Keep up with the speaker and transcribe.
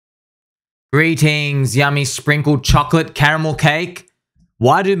Greetings, yummy sprinkled chocolate caramel cake.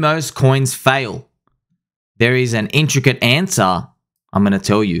 Why do most coins fail? There is an intricate answer I'm going to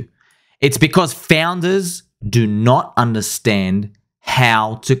tell you. It's because founders do not understand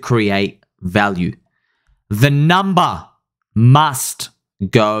how to create value. The number must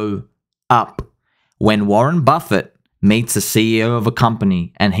go up. When Warren Buffett meets the CEO of a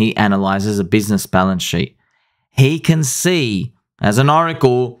company and he analyzes a business balance sheet, he can see as an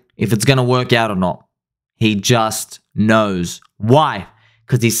oracle if it's going to work out or not. He just knows. Why?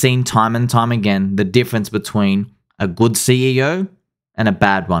 Because he's seen time and time again the difference between a good CEO and a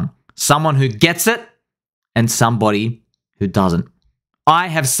bad one. Someone who gets it and somebody who doesn't. I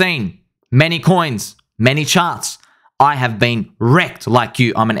have seen many coins, many charts. I have been wrecked like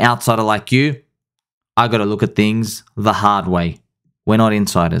you. I'm an outsider like you. I got to look at things the hard way. We're not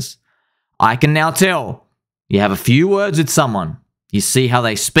insiders. I can now tell you have a few words with someone. You see how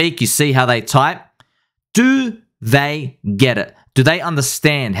they speak. You see how they type. Do they get it? Do they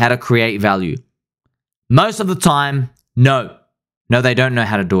understand how to create value? Most of the time, no. No, they don't know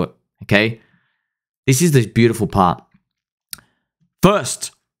how to do it, okay? This is the beautiful part.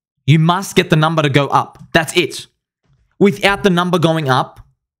 First, you must get the number to go up. That's it. Without the number going up,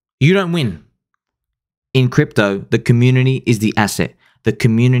 you don't win. In crypto, the community is the asset. The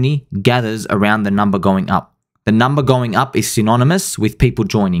community gathers around the number going up. The number going up is synonymous with people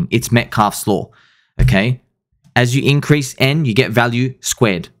joining. It's Metcalfe's law, okay? As you increase N, you get value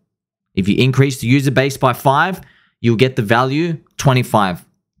squared. If you increase the user base by 5, you'll get the value 25.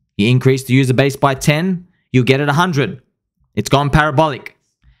 You increase the user base by 10, you'll get it 100. It's gone parabolic.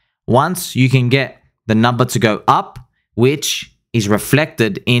 Once you can get the number to go up, which is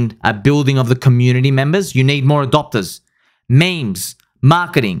reflected in a building of the community members, you need more adopters. Memes,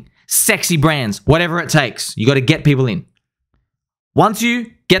 marketing, sexy brands, whatever it takes. You got to get people in. Once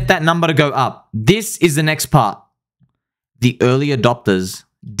you get that number to go up, this is the next part. The early adopters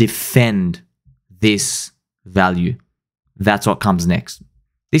defend this value. That's what comes next.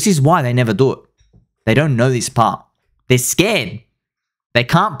 This is why they never do it. They don't know this part. They're scared. They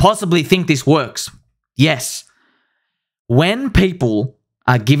can't possibly think this works. Yes. When people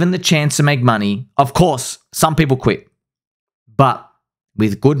are given the chance to make money, of course, some people quit. But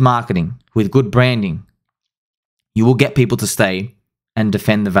with good marketing, with good branding, you will get people to stay and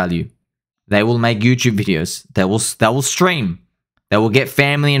defend the value. They will make YouTube videos. They will stream. They will get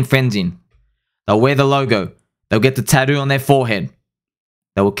family and friends in. They'll wear the logo. They'll get the tattoo on their forehead.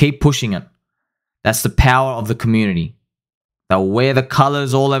 They will keep pushing it. That's the power of the community. They'll wear the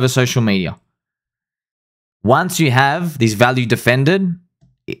colors all over social media. Once you have this value defended,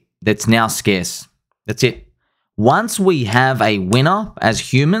 that's now scarce. That's it. Once we have a winner as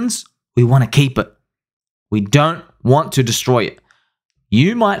humans, we want to keep it. We don't want to destroy it.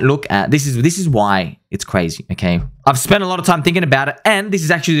 You might look at, this is why it's crazy, okay? I've spent a lot of time thinking about it, and this is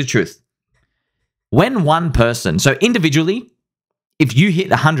actually the truth. When one person, so individually, if you hit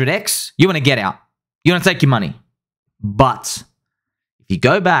 100x, you want to get out. You want to take your money. But if you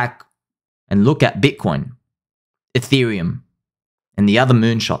go back and look at Bitcoin, Ethereum, and the other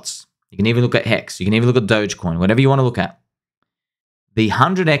moonshots, you can even look at Hex. You can even look at Dogecoin, whatever you want to look at. The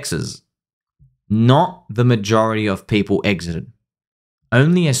 100Xs, not the majority of people exited.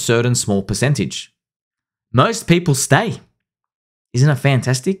 Only a certain small percentage. Most people stay. Isn't it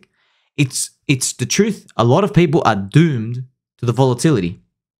fantastic? It's the truth. A lot of people are doomed to the volatility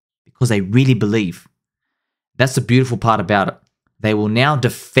because they really believe. That's the beautiful part about it. They will now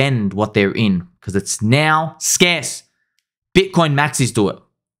defend what they're in because it's now scarce. Bitcoin maxis do it.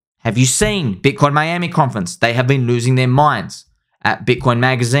 Have you seen Bitcoin Miami conference? They have been losing their minds at Bitcoin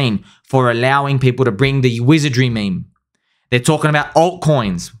Magazine for allowing people to bring the wizardry meme. They're talking about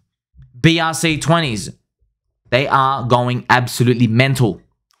altcoins, BRC20s. They are going absolutely mental.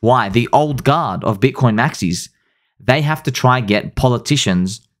 Why? The old guard of Bitcoin maxis, they have to try get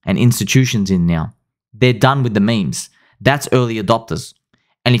politicians and institutions in now. They're done with the memes. That's early adopters.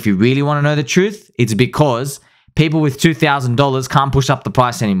 And if you really want to know the truth, it's because people with $2,000 can't push up the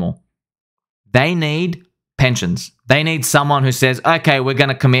price anymore. They need pensions. They need someone who says, okay, we're going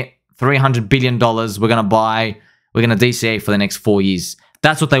to commit $300 billion. We're going to DCA for the next 4 years.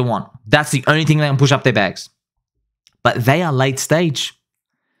 That's what they want. That's the only thing they can push up their bags. But they are late stage.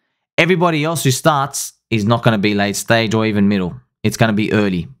 Everybody else who starts is not going to be late stage or even middle. It's going to be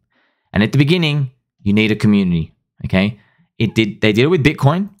early. And at the beginning, you need a community. Okay? They did it with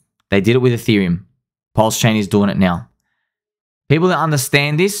Bitcoin. They did it with Ethereum. PulseChain is doing it now. People that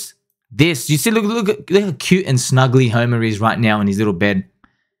understand this, you see, look how cute and snuggly Homer is right now in his little bed.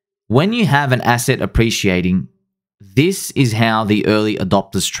 When you have an asset appreciating, this is how the early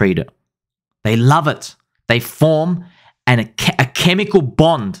adopters treat it. They love it. They form a chemical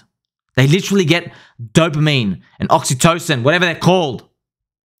bond. They literally get dopamine and oxytocin, whatever they're called.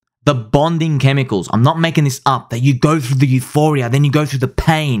 The bonding chemicals. I'm not making this up. That you go through the euphoria, then you go through the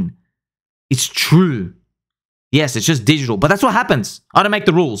pain. It's true. Yes, it's just digital, but that's what happens. I don't make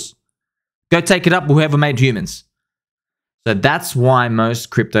the rules. Go take it up with whoever made humans. So that's why most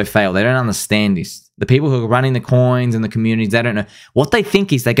crypto fail. They don't understand this. The people who are running the coins and the communities, they don't know. What they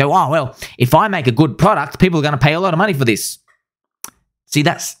think is they go, oh, well, if I make a good product, people are going to pay a lot of money for this. See,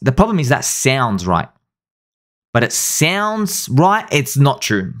 that's the problem is that sounds right. But it sounds right. It's not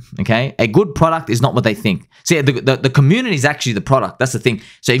true, okay? A good product is not what they think. See, the community is actually the product. That's the thing.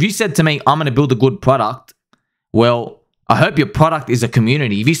 So if you said to me, I'm going to build a good product, well, I hope your product is a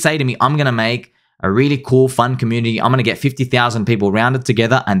community. If you say to me, I'm going to make a really cool, fun community, I'm going to get 50,000 people rounded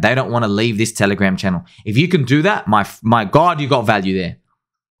together and they don't want to leave this Telegram channel. If you can do that, my God, you got value there.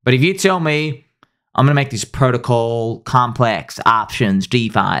 But if you tell me, I'm going to make this protocol, complex, options,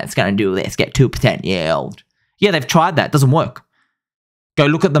 DeFi, it's going to do this, get 2% yield. Yeah, they've tried that. It doesn't work. Go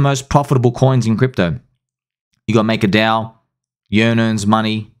look at the most profitable coins in crypto. You got to make a DAO. Yearn earns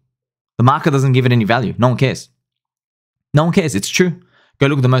money. The market doesn't give it any value. No one cares. No one cares. It's true. Go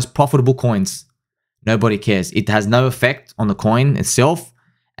look at the most profitable coins. Nobody cares. It has no effect on the coin itself,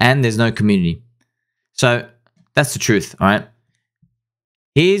 and there's no community. So that's the truth, all right?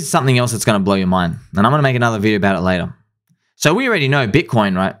 Here's something else that's going to blow your mind, and I'm going to make another video about it later. So we already know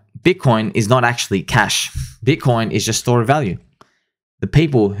Bitcoin, right? Bitcoin is not actually cash. Bitcoin is just store of value. The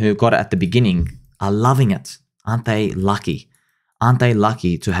people who got it at the beginning are loving it. Aren't they lucky? Aren't they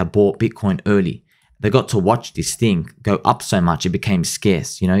lucky to have bought Bitcoin early? They got to watch this thing go up so much, it became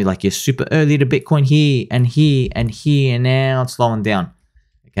scarce. You know, like you're super early to Bitcoin here and here and here, and now it's slowing down.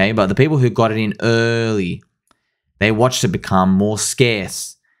 Okay, but the people who got it in early, they watched it become more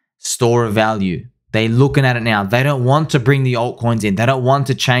scarce, store of value. They're looking at it now. They don't want to bring the altcoins in. They don't want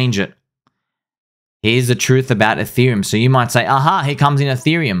to change it. Here's the truth about Ethereum. So you might say, aha, here comes in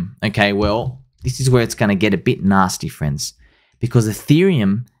Ethereum. Okay, well, this is where it's going to get a bit nasty, friends. Because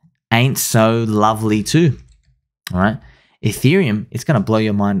Ethereum ain't so lovely too. All right? Ethereum, it's going to blow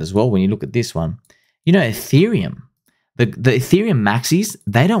your mind as well when you look at this one. You know, Ethereum, the Ethereum maxis,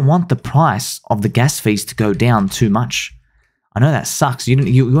 they don't want the price of the gas fees to go down too much. I know that sucks. You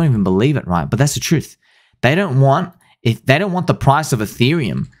won't even believe it, right? But that's the truth. They don't want the price of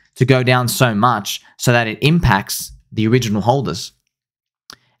Ethereum to go down so much so that it impacts the original holders.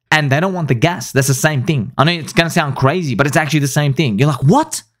 And they don't want the gas. That's the same thing. I know it's going to sound crazy, but it's actually the same thing. You're like,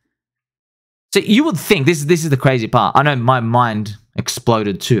 what? So you would think, this is the crazy part. I know my mind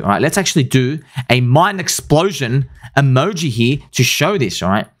exploded too. All right, let's actually do a mind explosion emoji here to show this, all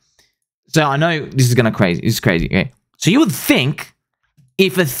right? So I know this is going to crazy. This is crazy, okay? So you would think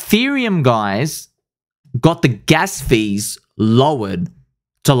if Ethereum guys got the gas fees lowered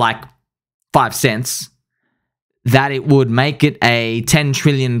to like 5 cents, that it would make it a $10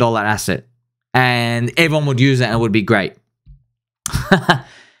 trillion asset and everyone would use it and it would be great.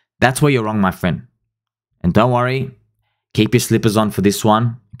 That's where you're wrong, my friend. And don't worry, keep your slippers on for this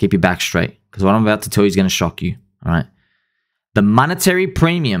one. Keep your back straight because what I'm about to tell you is going to shock you. All right. The monetary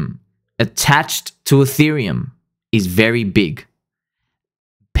premium attached to Ethereum is very big.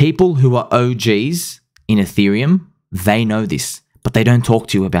 People who are OGs in Ethereum, they know this, but they don't talk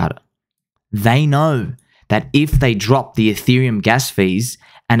to you about it. They know that if they drop the Ethereum gas fees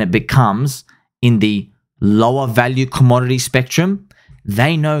and it becomes in the lower value commodity spectrum,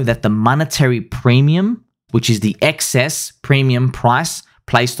 they know that the monetary premium, which is the excess premium price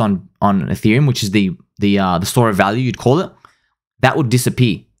placed on Ethereum, which is the store of value, you'd call it, that would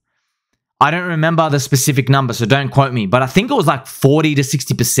disappear. I don't remember the specific number, so don't quote me, but I think it was like 40 to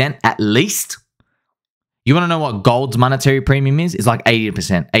 60% at least. You want to know what gold's monetary premium is? It's like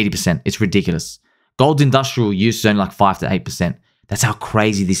 80%. 80%. It's ridiculous. Gold's industrial use is only like 5 to 8%. That's how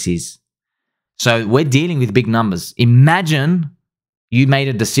crazy this is. So we're dealing with big numbers. Imagine you made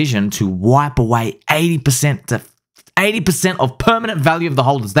a decision to wipe away 80% to 80% of permanent value of the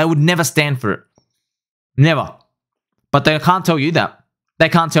holders. They would never stand for it. Never. But they can't tell you that. They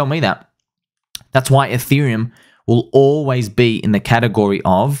can't tell me that. That's why Ethereum will always be in the category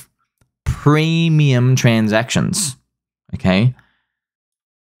of premium transactions. Okay?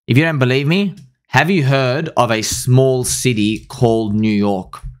 If you don't believe me, have you heard of a small city called New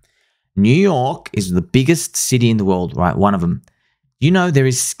York? New York is the biggest city in the world, right? One of them. You know there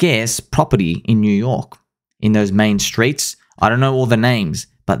is scarce property in New York, in those main streets. I don't know all the names,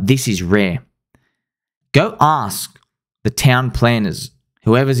 but this is rare. Go ask the town planners,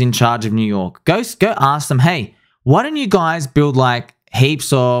 whoever's in charge of New York. Go ask them, hey, why don't you guys build like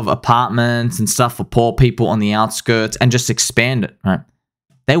heaps of apartments and stuff for poor people on the outskirts and just expand it, right?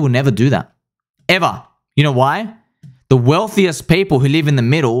 They will never do that. Ever. You know why? The wealthiest people who live in the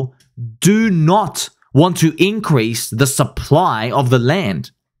middle do not want to increase the supply of the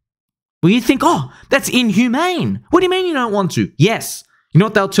land. Well, you think, oh, that's inhumane. What do you mean you don't want to? Yes. You know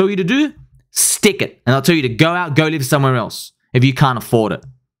what they'll tell you to do? Stick it. And they'll tell you to go out, go live somewhere else if you can't afford it.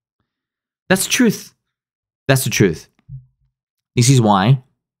 That's the truth. That's the truth. This is why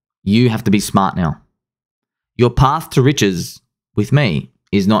you have to be smart now. Your path to riches with me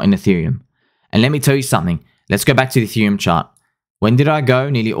is not in Ethereum. And let me tell you something. Let's go back to the Ethereum chart. When did I go?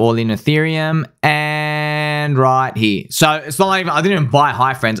 Nearly all in Ethereum and right here. So it's not like I didn't even buy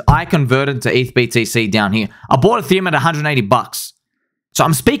high, friends. I converted to ETH BTC down here. I bought Ethereum at 180 bucks. So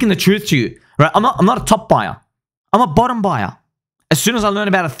I'm speaking the truth to you, right? I'm not a top buyer. I'm a bottom buyer. As soon as I learned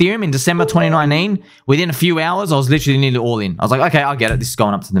about Ethereum in December 2019, within a few hours, I was literally nearly all in. I was like, okay, I get it. This is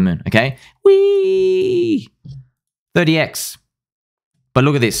going up to the moon, okay? Whee! 30x. But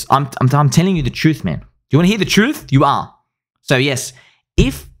look at this. I'm telling you the truth, man. You want to hear the truth? You are. So yes,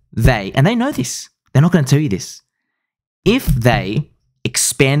 if they, and they know this, they're not going to tell you this. If they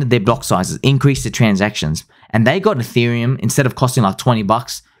expanded their block sizes, increased the transactions, and they got Ethereum, instead of costing like 20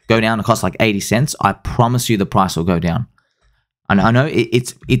 bucks, go down to cost like 80 cents, I promise you the price will go down. And I know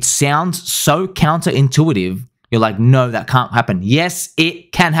it sounds so counterintuitive. You're like, no, that can't happen. Yes,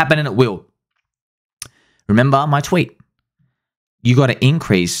 it can happen and it will. Remember my tweet. You got to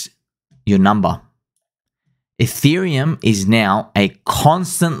increase your number. Ethereum is now a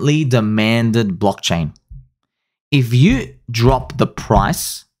constantly demanded blockchain. If you drop the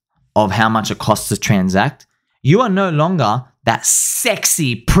price of how much it costs to transact, you are no longer that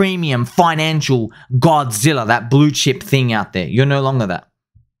sexy premium financial Godzilla, that blue chip thing out there. You're no longer that.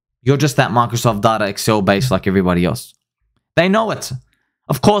 You're just that Microsoft Data Excel base like everybody else. They know it.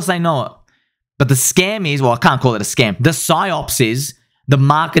 Of course they know it. But the scam is, well, I can't call it a scam. The psyops is, the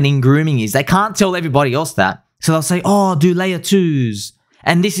marketing grooming is, they can't tell everybody else that. So they'll say, oh, do layer 2s.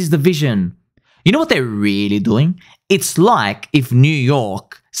 And this is the vision. You know what they're really doing? It's like if New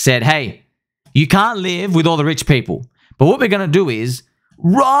York said, hey, you can't live with all the rich people. But what we're going to do is,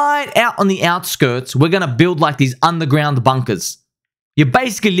 right out on the outskirts, we're going to build like these underground bunkers. You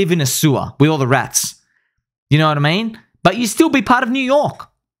basically live in a sewer with all the rats. You know what I mean? But you still be part of New York.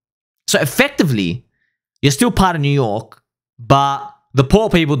 So effectively, you're still part of New York, but the poor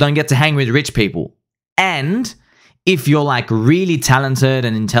people don't get to hang with rich people. And if you're like really talented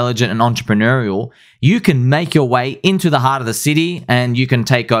and intelligent and entrepreneurial, you can make your way into the heart of the city and you can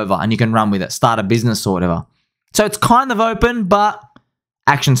take over and you can run with it, start a business or whatever. So it's kind of open, but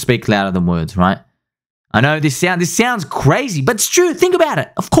actions speak louder than words, right? I know this sounds crazy, but it's true. Think about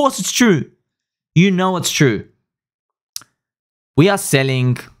it. Of course it's true. You know it's true. We are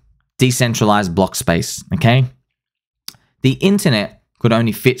selling decentralized block space, okay? The internet could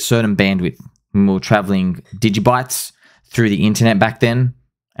only fit certain bandwidth. We were traveling digibytes through the internet back then,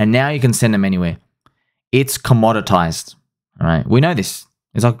 and now you can send them anywhere. It's commoditized, all right? We know this.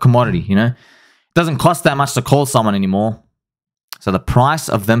 It's like a commodity, you know? It doesn't cost that much to call someone anymore. So the price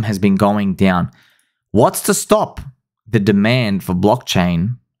of them has been going down. What's to stop the demand for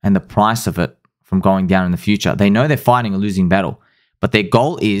blockchain and the price of it from going down in the future? They know they're fighting a losing battle. But their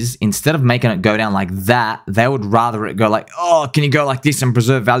goal is, instead of making it go down like that, they would rather it go like, oh, can you go like this and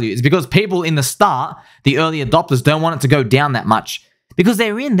preserve value? It's because people in the start, the early adopters, don't want it to go down that much. Because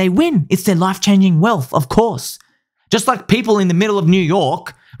they're in, they win. It's their life-changing wealth, of course. Just like people in the middle of New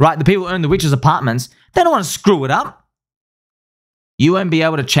York, right? The people who own the richest apartments, they don't want to screw it up. You won't be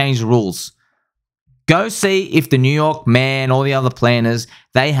able to change the rules. Go see if the New York man, all the other planners,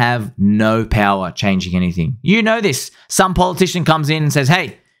 they have no power changing anything. You know this. Some politician comes in and says,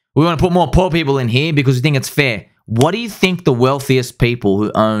 hey, we want to put more poor people in here because we think it's fair. What do you think the wealthiest people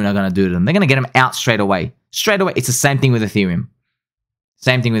who own are going to do to them? They're going to get them out straight away. Straight away. It's the same thing with Ethereum.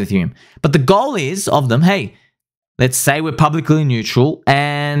 Same thing with Ethereum. But the goal is of them, hey, let's say we're publicly neutral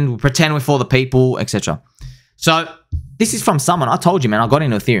and pretend we're for the people, etc. So this is from someone. I told you, man, I got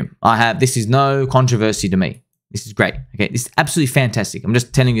into Ethereum. This is no controversy to me. This is great. Okay, this is absolutely fantastic. I'm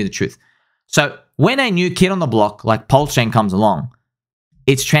just telling you the truth. So when a new kid on the block like PulseChain comes along,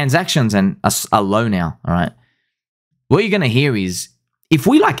 its transactions are low now, all right? What you're going to hear is, if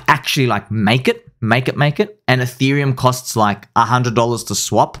we like actually like make it, and Ethereum costs like $100 to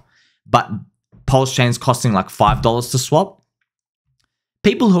swap, but PulseChain's costing like $5 to swap,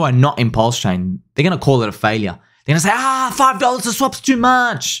 people who are not in PulseChain, they're going to call it a failure. They're going to say, $5 to swap's too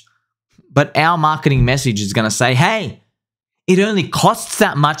much. But our marketing message is going to say, hey, it only costs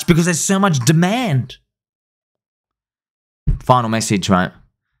that much because there's so much demand. final message, right?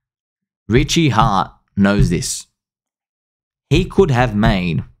 Richie Hart knows this. He could have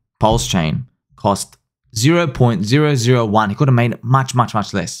made PulseChain cost 0.001. He could have made it much, much,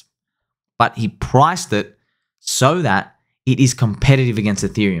 much less. But he priced it so that it is competitive against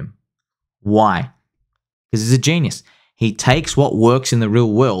Ethereum. Why? Because he's a genius. He takes what works in the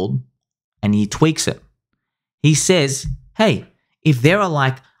real world and he tweaks it. He says, hey, if there are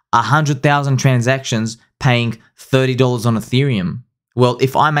like 100,000 transactions paying $30 on Ethereum, well,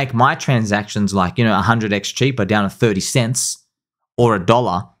 if I make my transactions like, 100x cheaper down to 30 cents or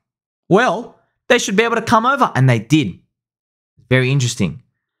 $1, well, they should be able to come over. And they did. Very interesting.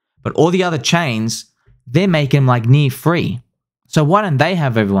 But all the other chains, they're making them like near free. So why don't they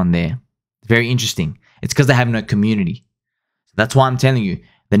have everyone there? Very interesting. It's because they have no community. That's why I'm telling you,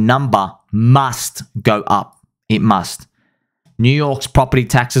 the number must go up. It must. New York's property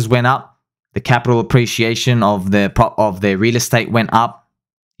taxes went up. The capital appreciation of their real estate went up.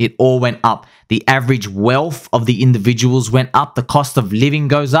 It all went up. The average wealth of the individuals went up. The cost of living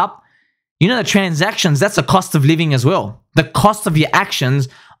goes up. The transactions, that's a cost of living as well. The cost of your actions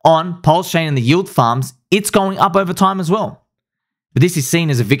on PulseChain and the yield farms, it's going up over time as well. But this is seen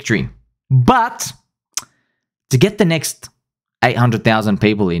as a victory. But to get the next 800,000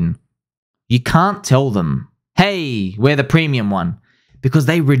 people in, you can't tell them, hey, we're the premium one, because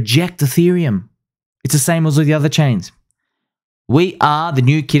they reject Ethereum. It's the same as with the other chains. We are the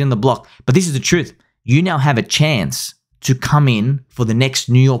new kid on the block. But this is the truth. You now have a chance to come in for the next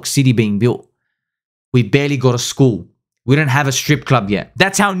New York City being built. We barely got a school. We don't have a strip club yet.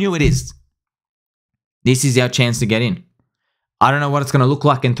 That's how new it is. This is our chance to get in. I don't know what it's going to look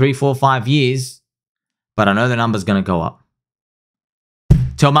like in 3, 4, 5 years, but I know the number's going to go up.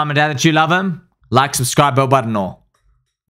 Tell mum and dad that you love them. Like, subscribe, bell button, all.